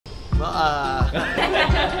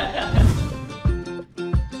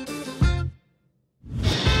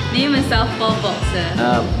Name a southpaw boxer.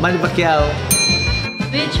 Manny Pacquiao.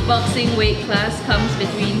 Which boxing weight class comes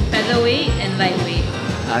between featherweight and lightweight?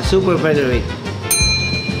 Super featherweight.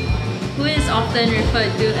 Who is often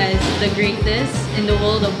referred to as the greatest in the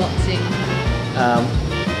world of boxing?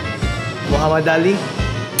 Muhammad Ali.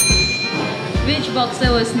 Which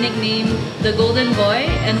boxer was nicknamed the Golden Boy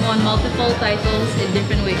and won multiple titles in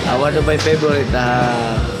different weight classes? One of my favorite,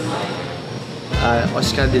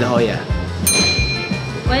 Oscar De La Hoya.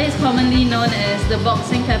 What is commonly known as the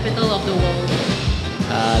boxing capital of the world?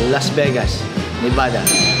 Las Vegas, Nevada.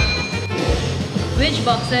 Which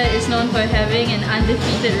boxer is known for having an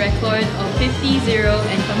undefeated record of 50-0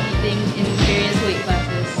 and competing in various weight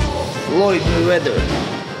classes? Floyd Mayweather.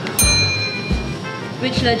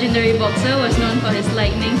 Which legendary boxer was known for his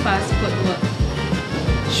lightning fast footwork?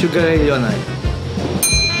 Sugar Ray Leonard.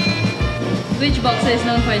 Which boxer is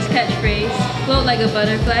known for his catchphrase, float like a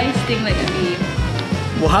butterfly, sting like a bee?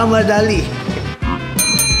 Muhammad Ali.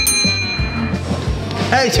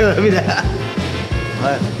 Hey,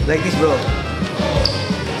 like this, bro.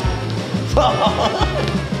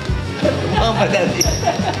 Muhammad Ali.